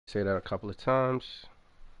Say that a couple of times.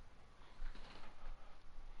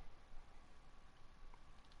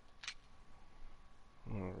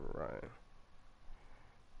 Alright.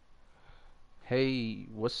 Hey,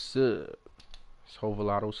 what's up? It's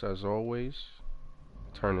Hovelados as always.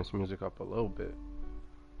 Turn this music up a little bit.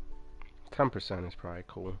 10% is probably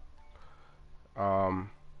cool.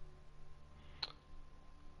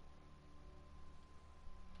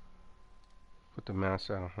 Put the mass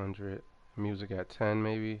at 100. Music at 10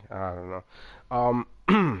 maybe. I don't know.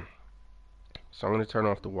 So I'm gonna turn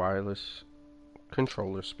off the wireless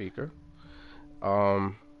controller speaker.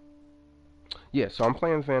 Yeah, so I'm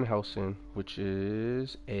playing Van Helsing, which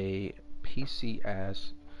is a PC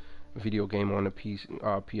ass video game on the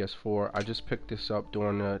PS4. I just picked this up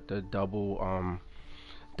during the double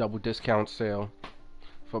discount sale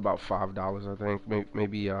for about $5, I think,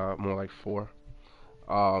 maybe more like $4.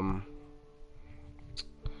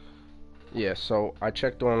 Yeah, so I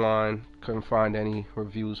checked online, couldn't find any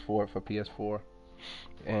reviews for it for PS4,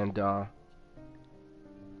 and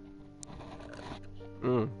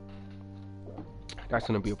that's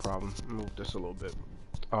gonna be a problem. Move this a little bit.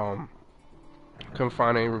 Couldn't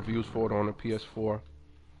find any reviews for it on the PS4.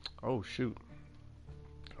 Oh shoot,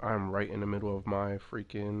 I'm right in the middle of my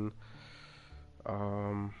freaking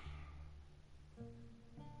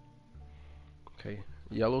okay.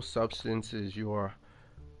 Yellow substance is your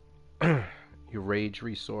your rage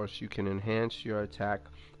resource. You can enhance your attack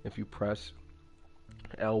if you press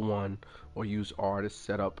L1 or use R to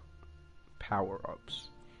set up power-ups.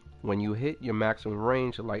 When you hit your maximum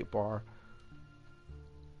range, the light bar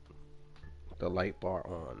on.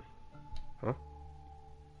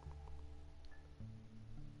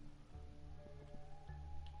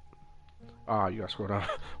 Huh? You gotta scroll down.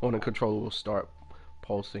 On the controller will start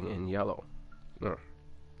pulsing in yellow. Well,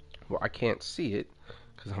 I can't see it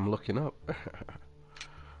because I'm looking up.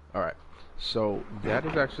 Alright, so that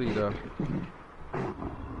is actually the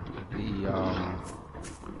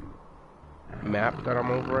map that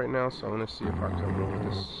I'm over right now. So I'm gonna see if I can move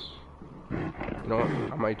this. You know what?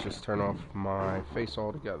 I might just turn off my face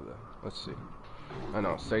altogether. Let's see. I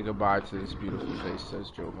know. Say goodbye to this beautiful face,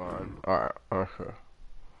 says Jovan. Alright,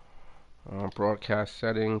 broadcast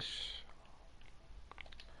settings.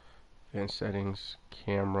 Advanced settings.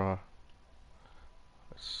 Camera.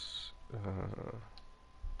 Let's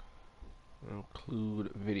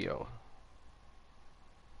include video.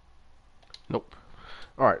 Nope.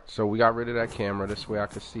 Alright, so we got rid of that camera. This way I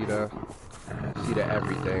can see the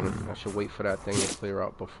everything. I should wait for that thing to clear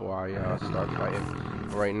up before I start fighting.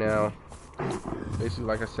 Right now, basically,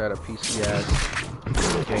 like I said, a PC ass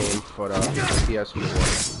game for the PS4.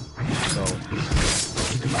 So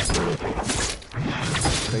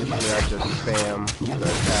basically, I just spam the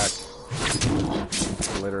attack.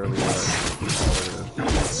 Literally,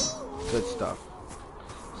 good stuff.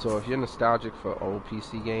 So if you're nostalgic for old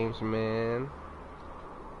PC games, man,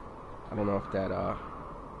 I don't know if that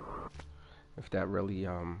really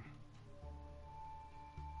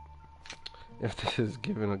if this is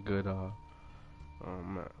giving a good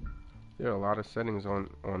there are a lot of settings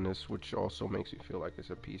on this, which also makes you feel like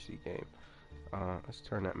it's a PC game. Let's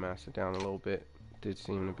turn that master down a little bit. It did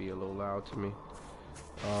seem to be a little loud to me.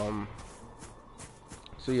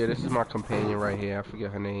 So yeah, this is my companion right here. I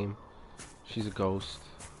forget her name. She's a ghost.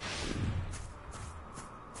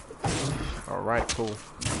 Alright, cool.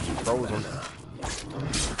 She frozen.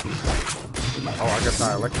 Oh, I guess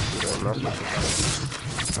I electrocuted her. That's what I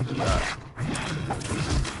forgot.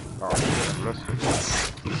 Oh, shit, I missed it.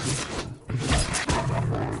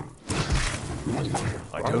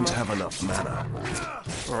 I don't have enough mana.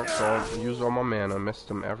 Alright, so I use all my mana. Missed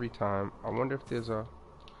them every time. I wonder if there's a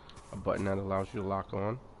button that allows you to lock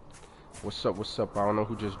on. What's up, what's up? I don't know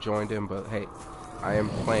who just joined in, but hey, I am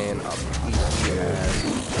playing a PC ass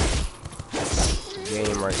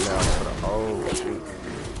game right now for the oh shoot.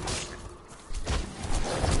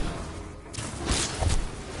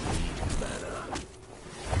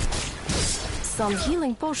 Some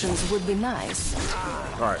healing potions would be nice.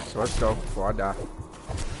 Alright, so let's go before I die.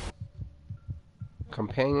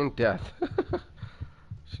 Companion death.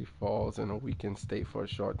 She falls in a weakened state for a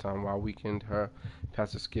short time, while weakened her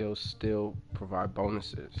passive skills still provide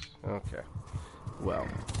bonuses. Okay. Well,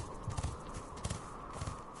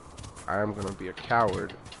 I am gonna be a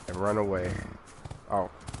coward and run away. Oh,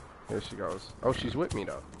 here she goes. Oh, she's with me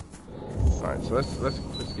though. Alright, so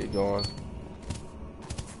let's get going.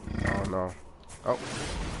 Oh no. Oh.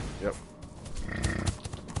 Yep.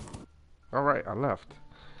 Alright, I left.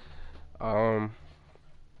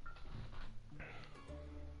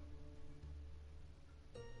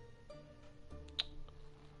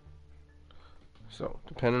 So,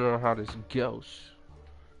 depending on how this goes,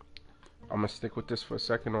 I'm gonna stick with this for a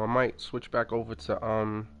second, or I might switch back over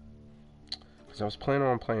to because I was planning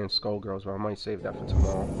on playing Skullgirls, but I might save that for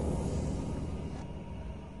tomorrow.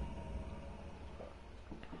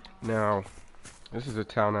 Now, this is a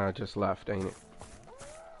town that I just left, ain't it?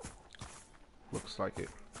 Looks like it.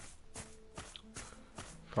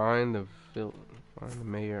 Find the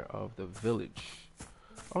mayor of the village.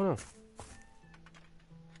 Oh no.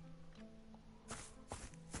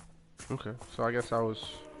 Okay, so I guess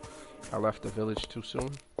I left the village too soon.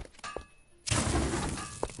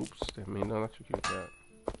 Oops, didn't mean to electrocute that.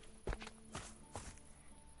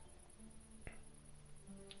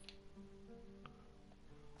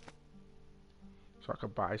 So I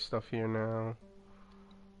could buy stuff here now.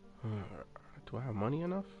 Do I have money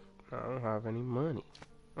enough? No, I don't have any money.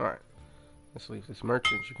 Alright, let's leave this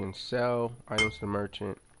merchant. You can sell items to the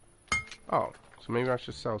merchant. Oh, so maybe I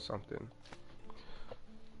should sell something.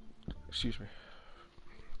 Excuse me.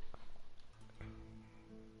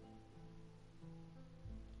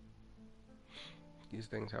 These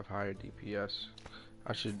things have higher DPS.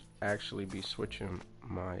 I should actually be switching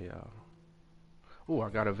my oh, I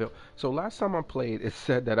got a so last time I played, it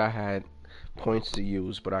said that I had points to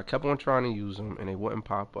use, but I kept on trying to use them and they wouldn't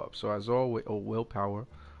pop up. So as always, willpower,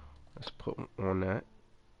 let's put on that.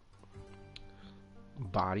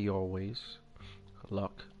 Body always,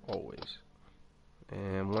 luck always,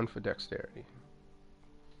 and one for dexterity.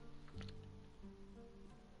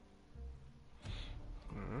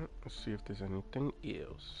 Alright, let's see if there's anything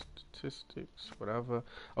else. Statistics, whatever.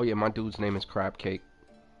 Oh yeah, my dude's name is Crab Cake.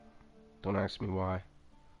 Don't ask me why.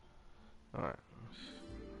 Alright.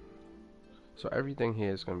 So everything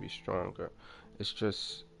here is going to be stronger. It's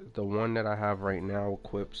just the one that I have right now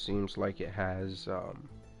equipped seems like it has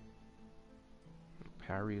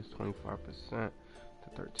parry is 25% to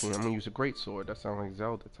 13. I'm going to use a great sword. That sounds like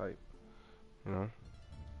Zelda type. You know?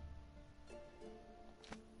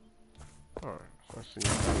 Alright. So let's see.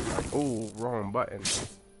 Like, oh, wrong button.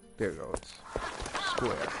 There it goes.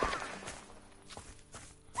 Square.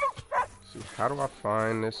 See, how do I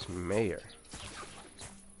find this mayor?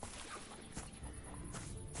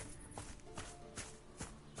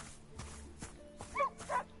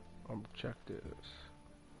 Objectives.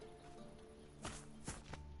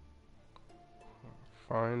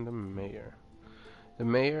 Find the mayor. The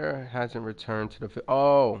mayor hasn't returned to the...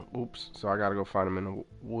 Oh, oops. So I gotta go find him in the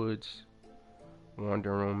woods.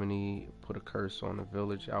 Wander Romany, put a curse on the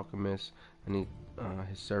village alchemist. I need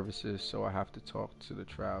his services, so I have to talk to the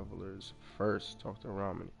travelers first. Talk to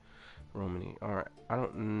Romany. Alright, I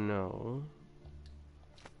don't know.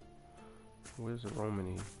 Where's the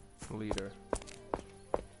Romany leader?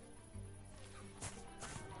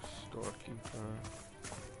 Storekeeper.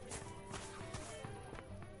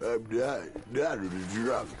 I'm not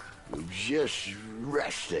drunk. I'm just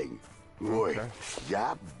resting. Boy, Okay.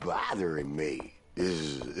 stop bothering me.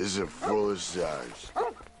 This is a full of stars.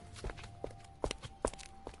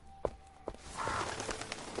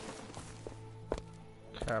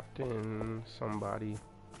 Captain, somebody.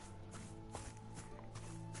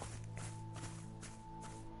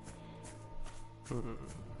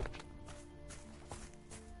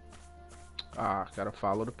 Ah, gotta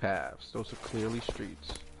follow the paths. Those are clearly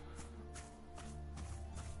streets.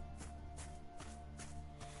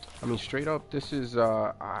 I mean, straight up, this is,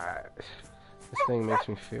 this thing makes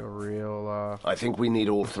me feel real, I think we need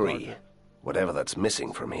all three. nostalgic. Whatever that's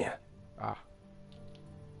missing from here. Ah.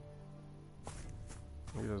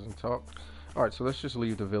 He doesn't talk. Alright, so let's just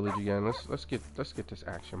leave the village again. Let's get this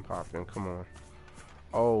action popping. Come on.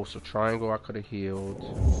 Oh, so triangle I could have healed.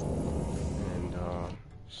 And,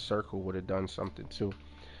 circle would have done something too.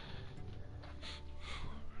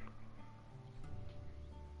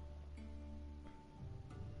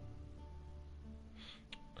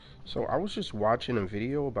 So I was just watching a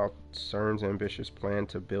video about CERN's ambitious plan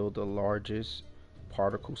to build the largest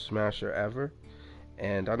particle smasher ever.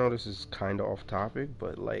 And I know this is kind of off topic,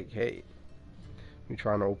 but like, hey, we're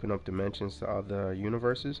trying to open up dimensions to other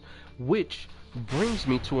universes. Which brings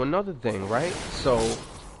me to another thing, right? So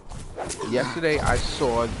yesterday I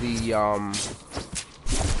saw the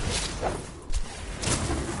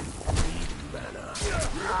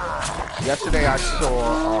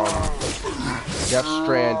Death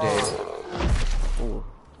Stranding. Oh,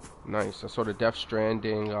 nice. I saw the Death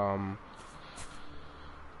Stranding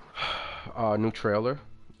new trailer,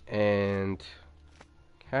 and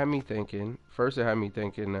had me thinking. First, it had me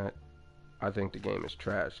thinking that I think the game is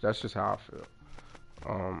trash. That's just how I feel.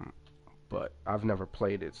 But I've never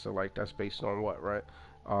played it, so like that's based on what, right?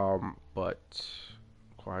 But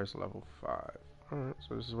requires level 5. All right,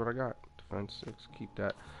 so this is what I got. defense 6. Keep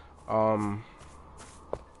that.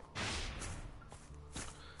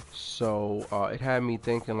 So it had me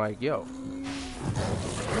thinking like, yo,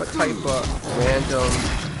 what type of random?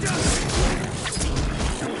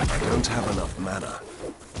 I don't have enough mana.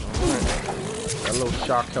 That little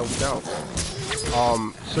shock helped out.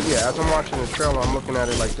 So yeah, as I'm watching the trailer, I'm looking at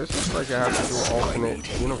it like this looks like it has to do with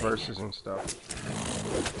alternate universes and stuff.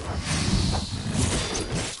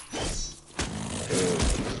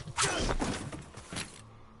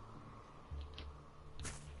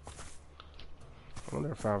 I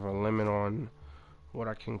wonder if I have a limit on what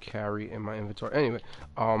I can carry in my inventory. Anyway,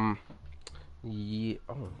 yeah,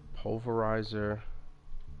 oh, pulverizer.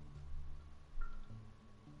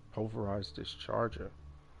 Pulverized discharger.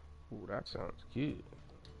 Ooh, that sounds good.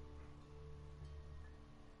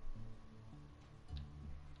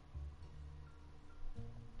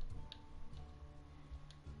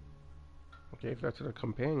 Gave that to the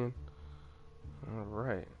companion.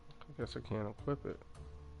 Alright. I guess I can't equip it.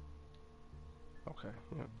 Okay,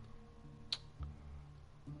 yeah.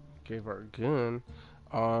 Gave her a gun.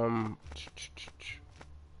 Got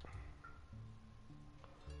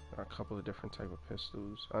a couple of different type of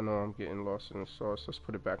pistols. I know I'm getting lost in the sauce. Let's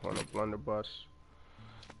put it back on the blunderbuss.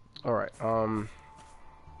 Alright, oh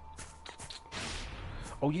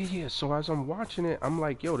yeah, so as I'm watching it, I'm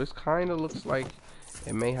like, yo, this kinda looks like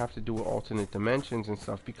it may have to do with alternate dimensions and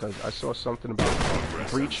stuff, because I saw something about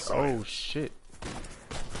breach. Oh shit.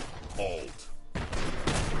 Alt.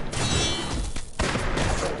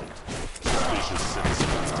 Suspicious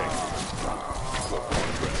citizens take for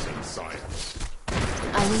progress in science.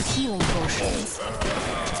 I need healing potions.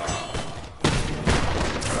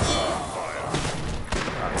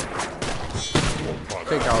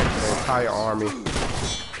 Take out the entire army.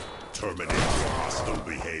 Terminate hostile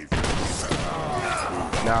behavior.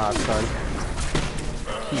 Nah, son.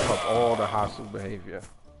 Keep up all the hostile behavior.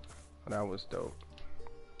 That was dope.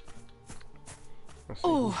 Let's see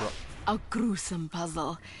who's up. A gruesome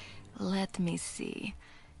puzzle. Let me see.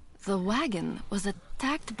 The wagon was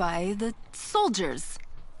attacked by the soldiers.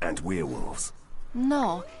 And werewolves.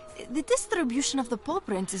 No, the distribution of the paw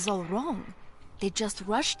prints is all wrong. They just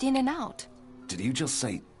rushed in and out. Did you just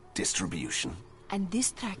say distribution? And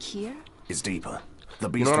this track here? Is deeper. The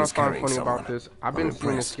You beast know what I was find carrying funny someone. about this? I've I'm been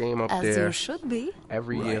seeing this impressed. game up As there you should be.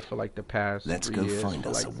 every year Right. for like the past Let's 3 go years. find for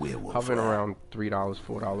us like a werewolf hovering there. around $3,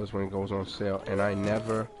 $4 when it goes on sale, and I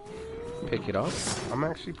never pick it up. I'm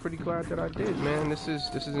actually pretty glad that I did, man. This is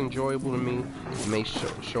enjoyable to me. It may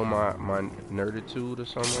show my nerditude or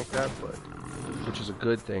something like that, but which is a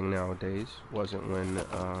good thing nowadays. Wasn't when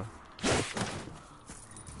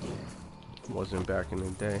wasn't back in the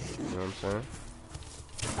day. You know what I'm saying?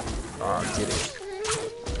 Ah, get it.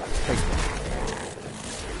 Take that.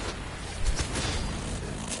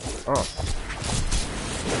 Oh.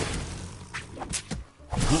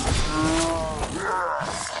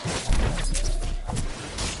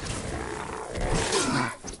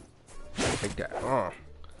 Take that. Oh.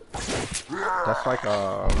 That's like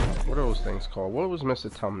what are those things called? What was Mr.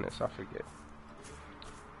 Tumnus? I forget.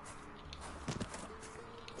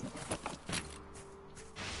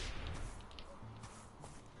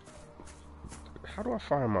 How do I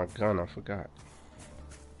fire my gun? I forgot.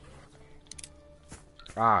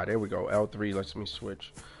 Ah, there we go. L3 lets me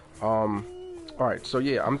switch. Alright, so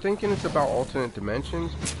yeah, I'm thinking it's about alternate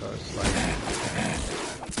dimensions because, like,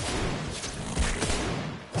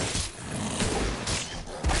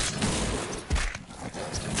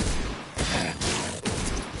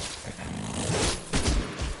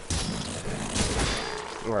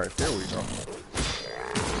 alright, there we go.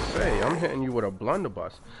 Say, I'm hitting you with a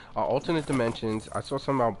blunderbuss. Alternate dimensions. I saw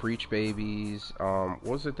something about breach babies. What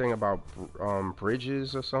was the thing about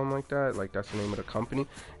bridges or something like that? Like that's the name of the company.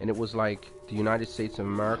 And it was like the United States of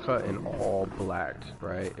America in all black,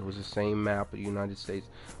 right? It was the same map of the United States.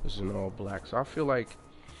 It was in all black. So I feel like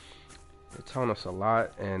they're telling us a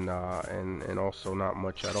lot and also not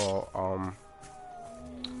much at all.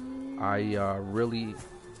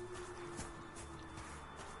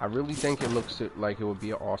 I really think it looks like it would be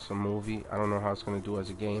an awesome movie. I don't know how it's going to do as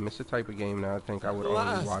a game. It's the type of game that I think I would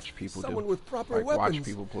only watch people Someone do. with proper like weapons. watch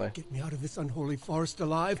people play. Get me out of this unholy forest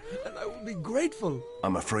alive, and I will be grateful.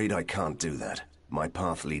 I'm afraid I can't do that. My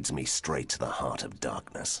path leads me straight to the heart of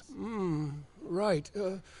darkness. Right,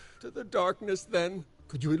 to the darkness then.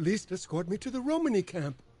 Could you at least escort me to the Romany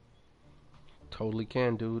camp? Totally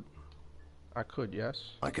can, dude. I could,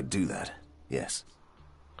 yes. I could do that, yes.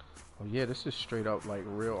 Oh yeah, this is straight up like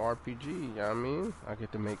real RPG, you know what I mean? I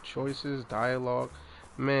get to make choices, dialogue.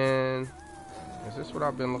 Man, is this what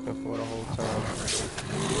I've been looking for the whole time?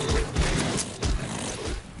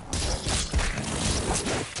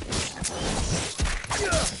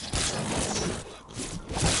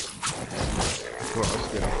 Come on, let's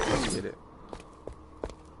get it. Let's get it.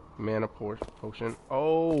 Mana potion.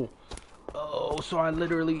 Oh! Oh, so I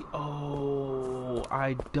literally... Oh,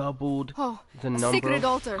 I doubled the a number secret of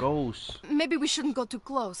altar. ghosts. Maybe we shouldn't go too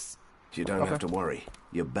close. You don't have to worry.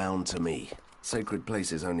 You're bound to me. Sacred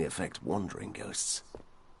places only affect wandering ghosts.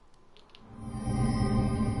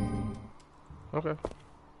 Okay.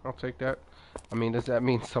 I'll take that. I mean, does that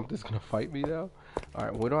mean something's gonna fight me though?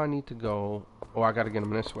 Alright, where do I need to go? Oh, I gotta get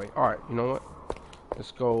him this way. Alright, you know what?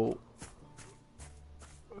 Let's go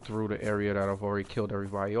through the area that I've already killed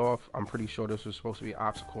everybody off. I'm pretty sure this was supposed to be an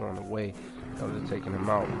obstacle on the way that was taking him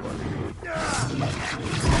out, but...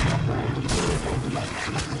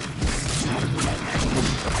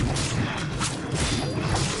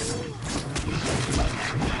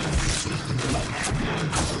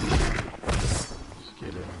 Let's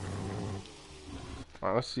get it.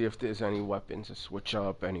 Alright, let's see if there's any weapons to switch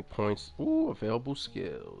up, any points. Ooh, available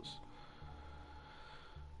skills.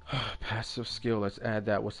 Passive skill, let's add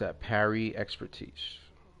that. What's that? Parry, expertise.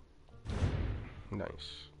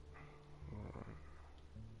 Nice.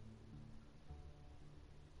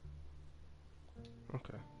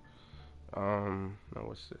 Okay. Now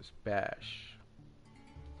what's this? Bash.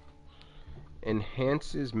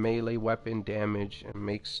 Enhances melee weapon damage and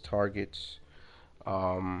makes targets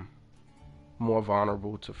more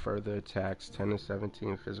vulnerable to further attacks. 10 to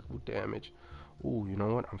 17 physical damage. Ooh, you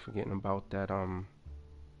know what? I'm forgetting about that.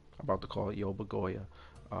 About to call it Yobagoya.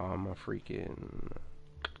 A freaking...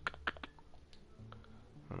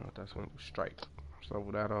 I don't know what that's going to do. Strike. Let's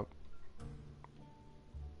level that up.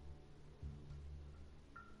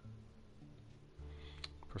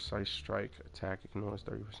 Precise strike. Attack ignores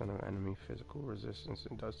 30% of enemy physical resistance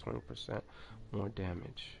and does 20% more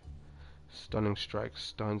damage. Stunning strike.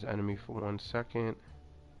 Stuns enemy for 1 second.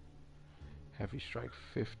 Heavy strike.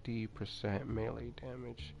 50% melee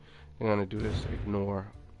damage. I'm going to do this. Ignore.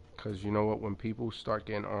 Because you know what, when people start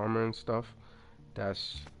getting armor and stuff,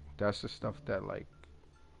 that's the stuff that like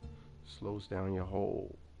slows down your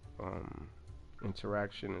whole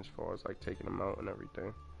interaction as far as like taking them out and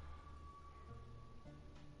everything.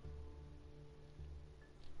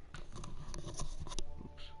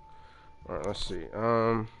 Oops. Alright, let's see.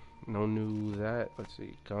 No new that. Let's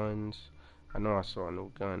see. Guns. I know I saw a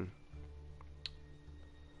new gun.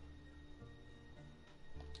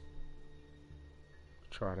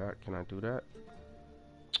 Try that. Can I do that?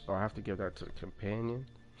 Oh, I have to give that to the companion.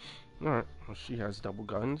 Alright, well, she has double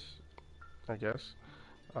guns, I guess.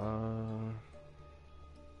 I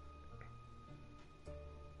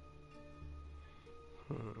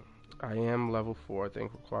am level 4, I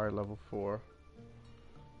think. Required level 4.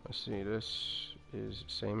 Let's see, this is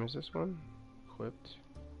same as this one. Equipped.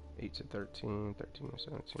 8 to 13, 13 to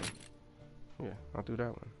 17. Yeah, I'll do that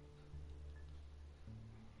one.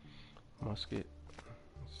 Musket.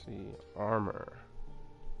 Let's see, armor.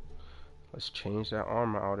 Let's change that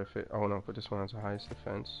armor out if it... Oh no, but this one has the highest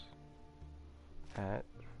defense. Hat.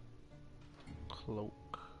 Cloak.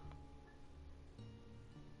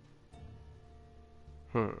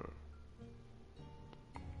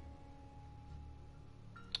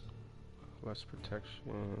 Less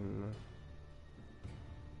protection.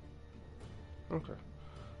 Okay.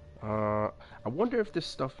 I wonder if this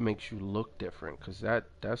stuff makes you look different, cause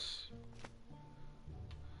that's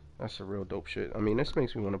a real dope shit. I mean, this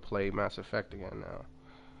makes me want to play Mass Effect again now.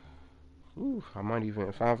 Ooh, I might even,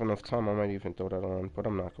 if I have enough time, I might even throw that on, but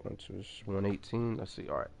I'm not going to. It's 118. Let's see.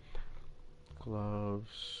 All right.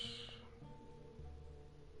 Gloves.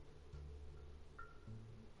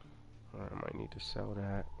 All right, I might need to sell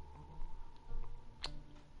that.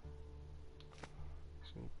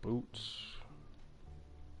 Some boots.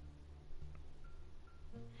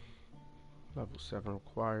 Level 7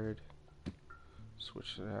 required.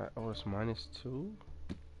 Switch to that. Oh, it's -2.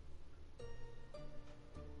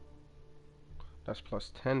 That's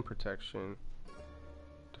plus 10 protection.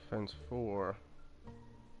 Defense 4.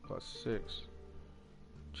 Plus 6.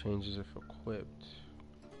 Changes if equipped.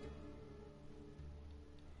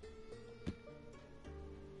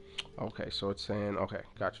 Okay, so it's saying, okay,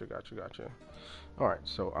 gotcha. Alright,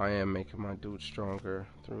 so I am making my dude stronger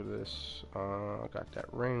through this. I got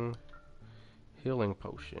that ring. Healing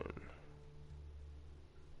potion.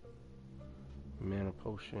 Mana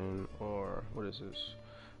potion, or what is this?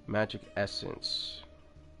 Magic essence.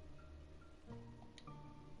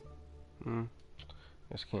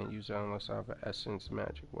 Just can't use that unless I have an essence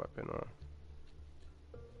magic weapon on.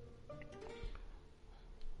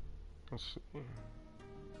 Let's see.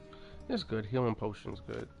 It's good. Healing potion's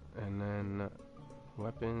good. And then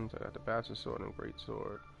weapons. I got the bastard sword and great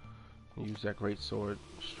sword. Use that great sword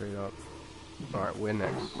straight up. Alright, we're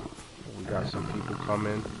next. We got some people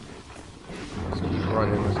coming. Let's keep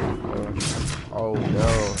running. Let's keep going. Oh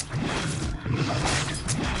no.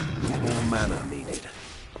 More mana needed.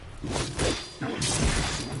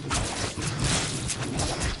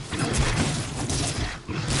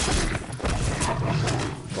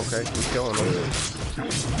 Okay, we're killing them.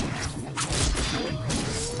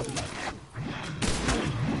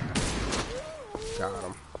 Got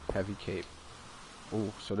him. Heavy cape.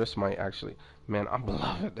 Ooh, so this might actually... Man, I'm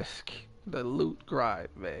loving this. The loot grind,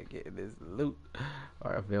 man. Getting this loot.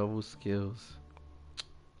 Alright, available skills.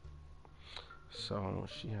 So,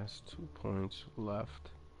 she has 2 points left.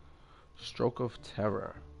 Stroke of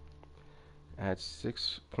Terror. Adds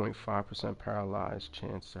 6.5% paralyzed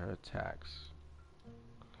chance to her attacks.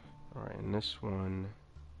 Alright, and this one...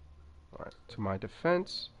 Alright, to my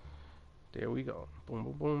defense. There we go. Boom,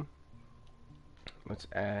 boom, boom. Let's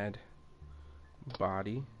add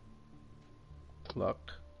body,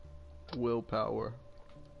 luck, willpower,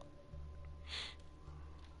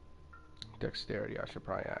 dexterity. I should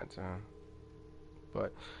probably add to him.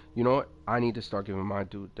 But you know what? I need to start giving my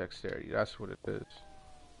dude dexterity. That's what it is.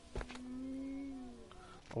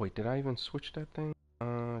 Oh wait, did I even switch that thing?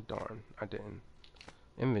 Darn, I didn't.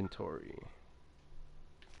 Inventory.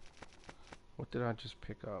 What did I just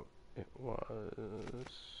pick up? It was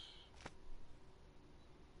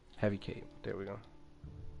heavy cape. There we go.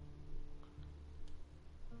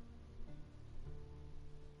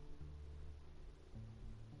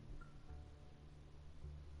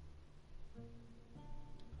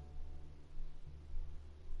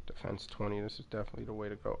 Defense 20. This is definitely the way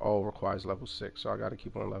to go. Oh, requires level 6, so I gotta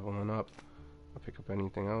keep on leveling up. I'll pick up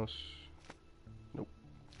anything else. Nope.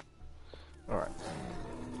 Alright.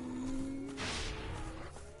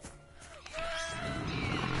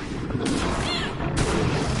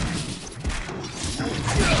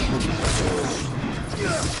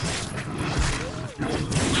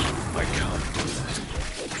 I can't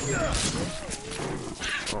do that.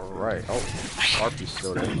 Alright. Oh, Harpy's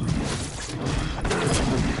still there.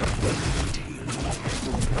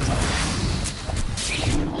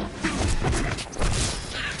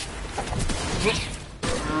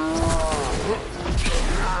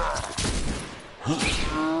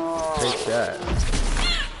 Take that.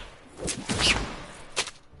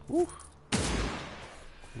 Woo.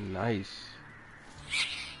 Nice.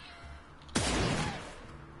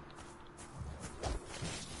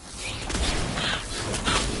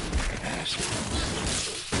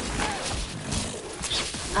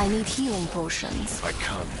 I need healing potions. I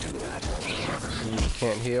can't do that. You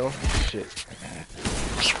can't heal? Shit.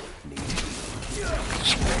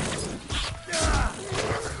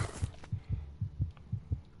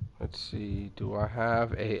 Let's see. Do I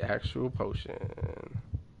have a actual potion?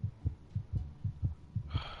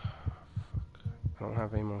 Fuck. I don't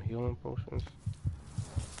have any more healing potions.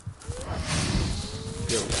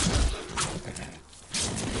 There we go.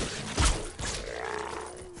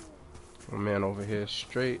 My man over here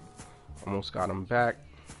straight. Almost got him back.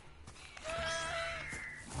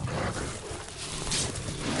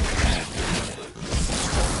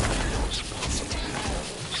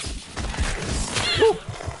 Woo!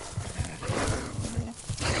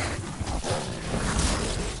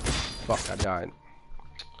 Fuck, I died.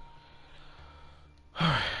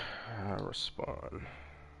 I respawn.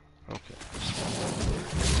 Okay.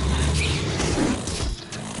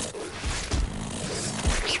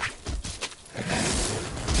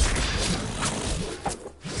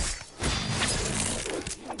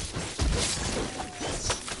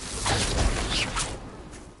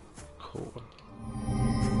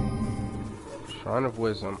 Shrine of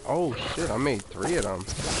Wisdom. Oh shit, I made 3 of them.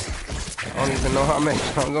 I don't even know how many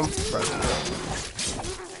times I'm pressing.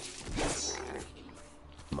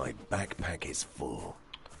 My backpack is full.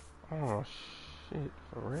 Oh shit,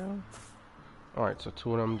 for real? Alright, so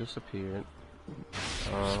 2 of them disappeared.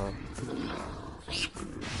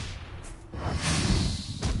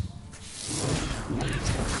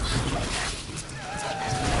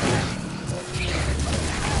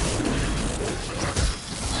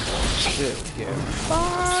 Shit, yeah.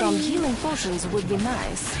 Some healing potions would be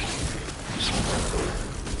nice.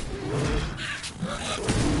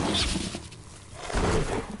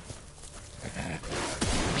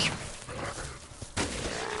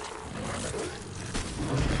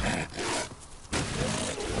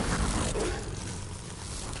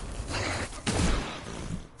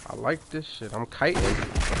 I like this shit. I'm kiting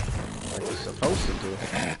like it's supposed to do.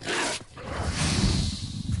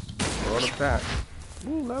 Brought it back.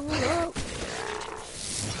 Ooh, level up.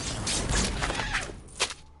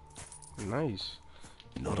 Nice.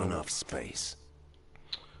 Not enough space.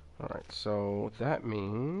 Alright, so that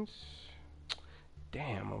means...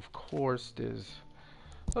 Damn, of course there's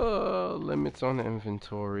limits on the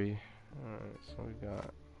inventory. Alright,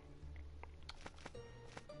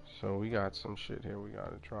 so we got some shit here we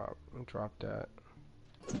gotta drop. Drop that.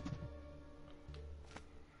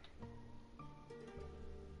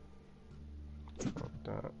 Drop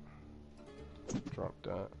that. Drop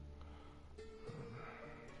that.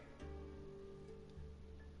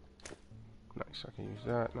 Nice, I can use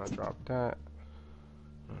that. Now drop that.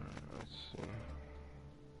 Let's see.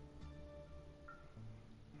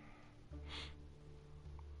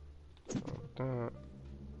 Drop that.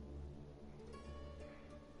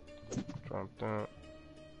 Drop that.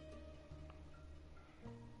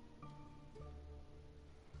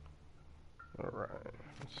 Alright.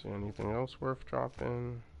 Let's see, anything else worth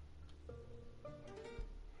dropping?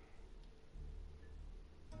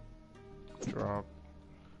 Drop.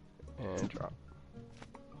 And drop.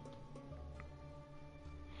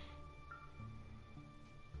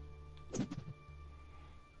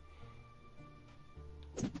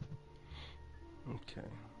 Okay.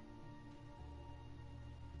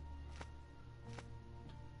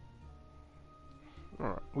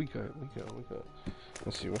 Alright, we good.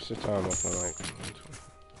 Let's see, what's the time looking like?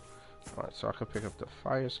 Alright, so I can pick up the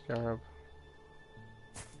fire scarab.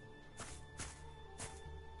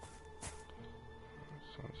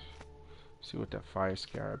 So let's see what that fire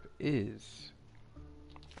scarab is.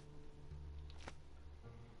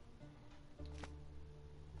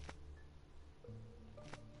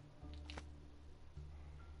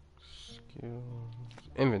 Skills.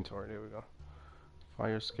 Inventory, there we go.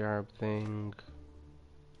 Fire scarab thing.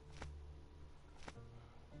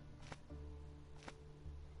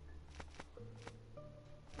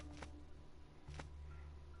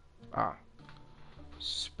 Ah,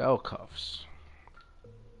 spell cuffs.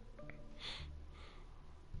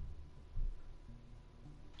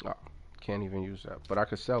 Ah, can't even use that, but I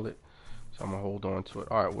could sell it, so I'm gonna hold on to it.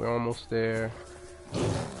 All right, we're almost there. Not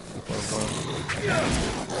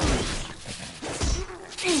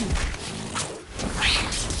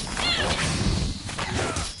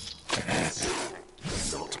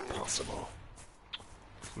possible.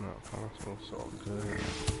 It's not possible, so good.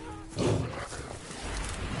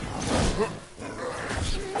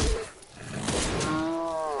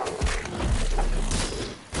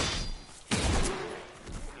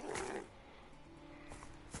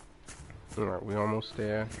 Alright, we almost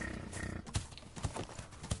there.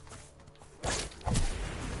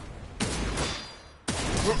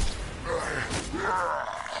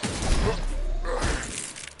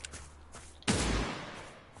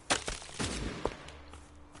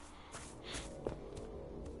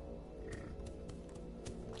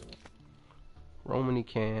 Romany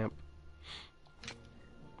camp.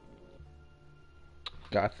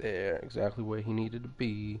 Got there exactly where he needed to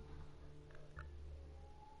be.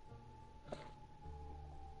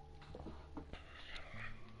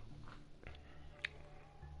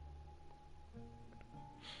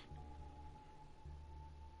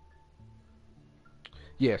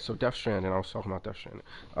 Yeah, so Death Stranding, I was talking about Death Stranding.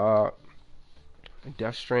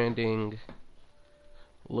 Death Stranding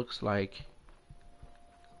looks like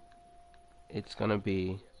it's gonna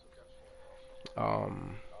be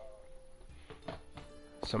some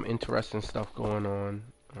interesting stuff going on.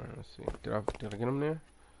 Alright, let's see. Did I get him there?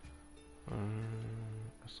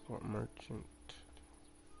 Escort merchant.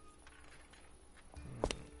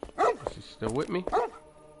 Is he still with me? Where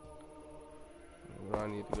do I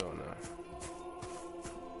need to go now?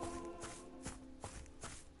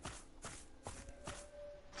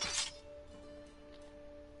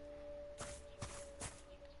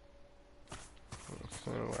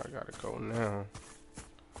 Where I gotta go now,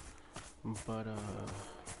 but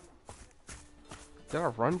did I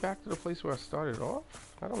run back to the place where I started off?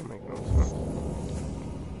 That don't make no sense.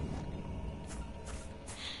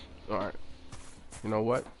 Alright, you know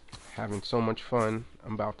what, having so much fun,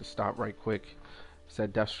 I'm about to stop right quick.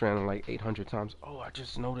 Said Death Stranding like 800 times. Oh, I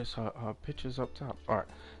just noticed her pictures up top. Alright,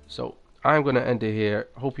 so I'm gonna end it here.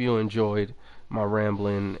 Hope you enjoyed my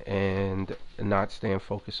rambling and not staying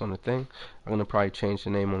focused on the thing. I'm gonna probably change the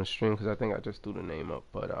name on the stream because I think I just threw the name up,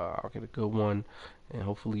 but I'll get a good one, and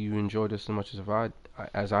hopefully you enjoyed this as much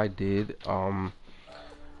as I did.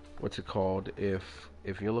 What's it called?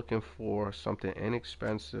 If you're looking for something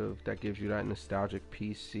inexpensive that gives you that nostalgic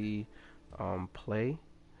PC play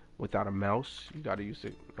without a mouse, you gotta use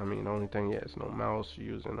it. I mean, the only thing, is no mouse.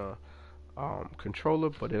 You're using a controller,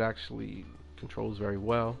 but it actually controls very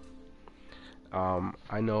well.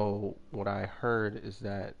 I know what I heard is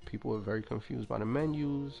that people are very confused by the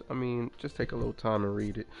menus. I mean, just take a little time and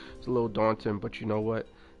read it. It's a little daunting, but you know what?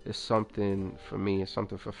 It's something for me. It's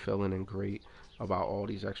something fulfilling and great about all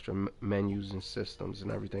these extra menus and systems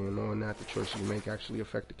and everything, and knowing that the choices you make actually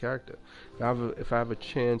affect the character. If I have a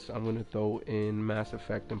chance, I'm gonna throw in Mass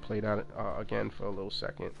Effect and play that again for a little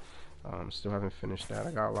second. Still haven't finished that.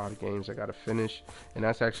 I got a lot of games I gotta finish, and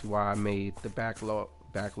that's actually why I made the backlog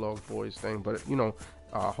boys thing. But you know,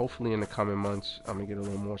 hopefully in the coming months, I'm gonna get a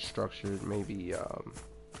little more structured. Maybe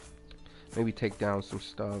take down some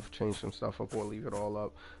stuff, change some stuff up, or leave it all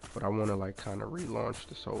up. But I want to like kind of relaunch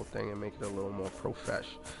this whole thing and make it a little more profesh.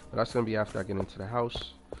 But that's gonna be after I get into the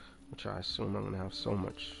house, which I assume I'm gonna have so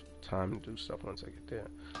much time to do stuff once I get there.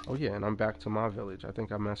 Oh yeah, and I'm back to my village. I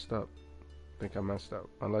think I messed up.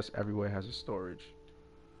 Unless everywhere has a storage.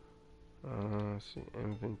 Let's see,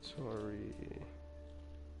 inventory.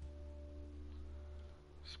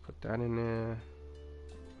 Let's put that in there.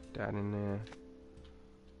 Put that in there.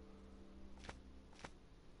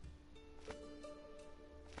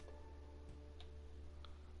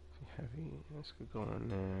 Heavy. This could go in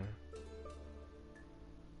there.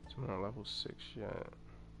 It's not level 6 yet.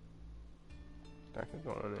 That could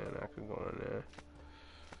go in there. That could go in there.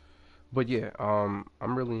 But yeah, I'm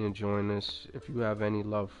really enjoying this. If you have any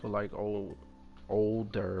love for like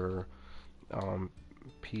older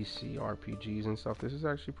PC RPGs and stuff, this is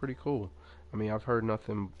actually pretty cool. I mean, I've heard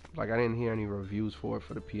nothing, like I didn't hear any reviews for it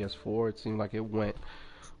for the PS4. It seemed like it went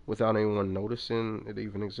without anyone noticing it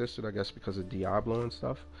even existed, I guess because of Diablo and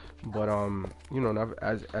stuff. But you know,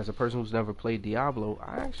 as a person who's never played Diablo,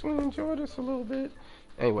 I actually enjoy this a little bit.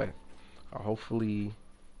 Anyway, hopefully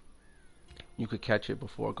you could catch it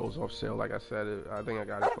before it goes off sale. Like I said, I think I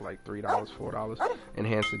got it for like $3, $4.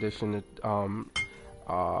 Enhanced edition.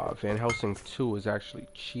 Van Helsing 2 is actually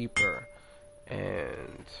cheaper,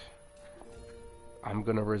 and I'm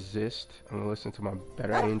gonna resist. I'm gonna listen to my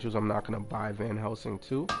better angels. I'm not gonna buy Van Helsing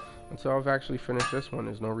 2 until I've actually finished this one.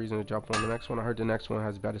 There's no reason to jump on the next one. I heard the next one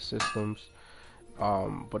has better systems,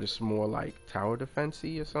 but it's more like tower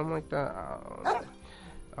defense-y or something like that. I don't know.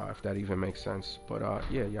 If that even makes sense. But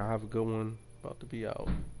yeah, y'all have a good one. About to be out.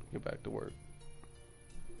 Get back to work.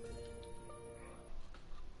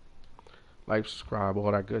 Like, subscribe,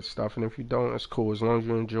 all that good stuff. And if you don't, it's cool. As long as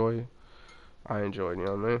you enjoy, I enjoy it. You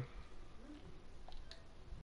know what I mean?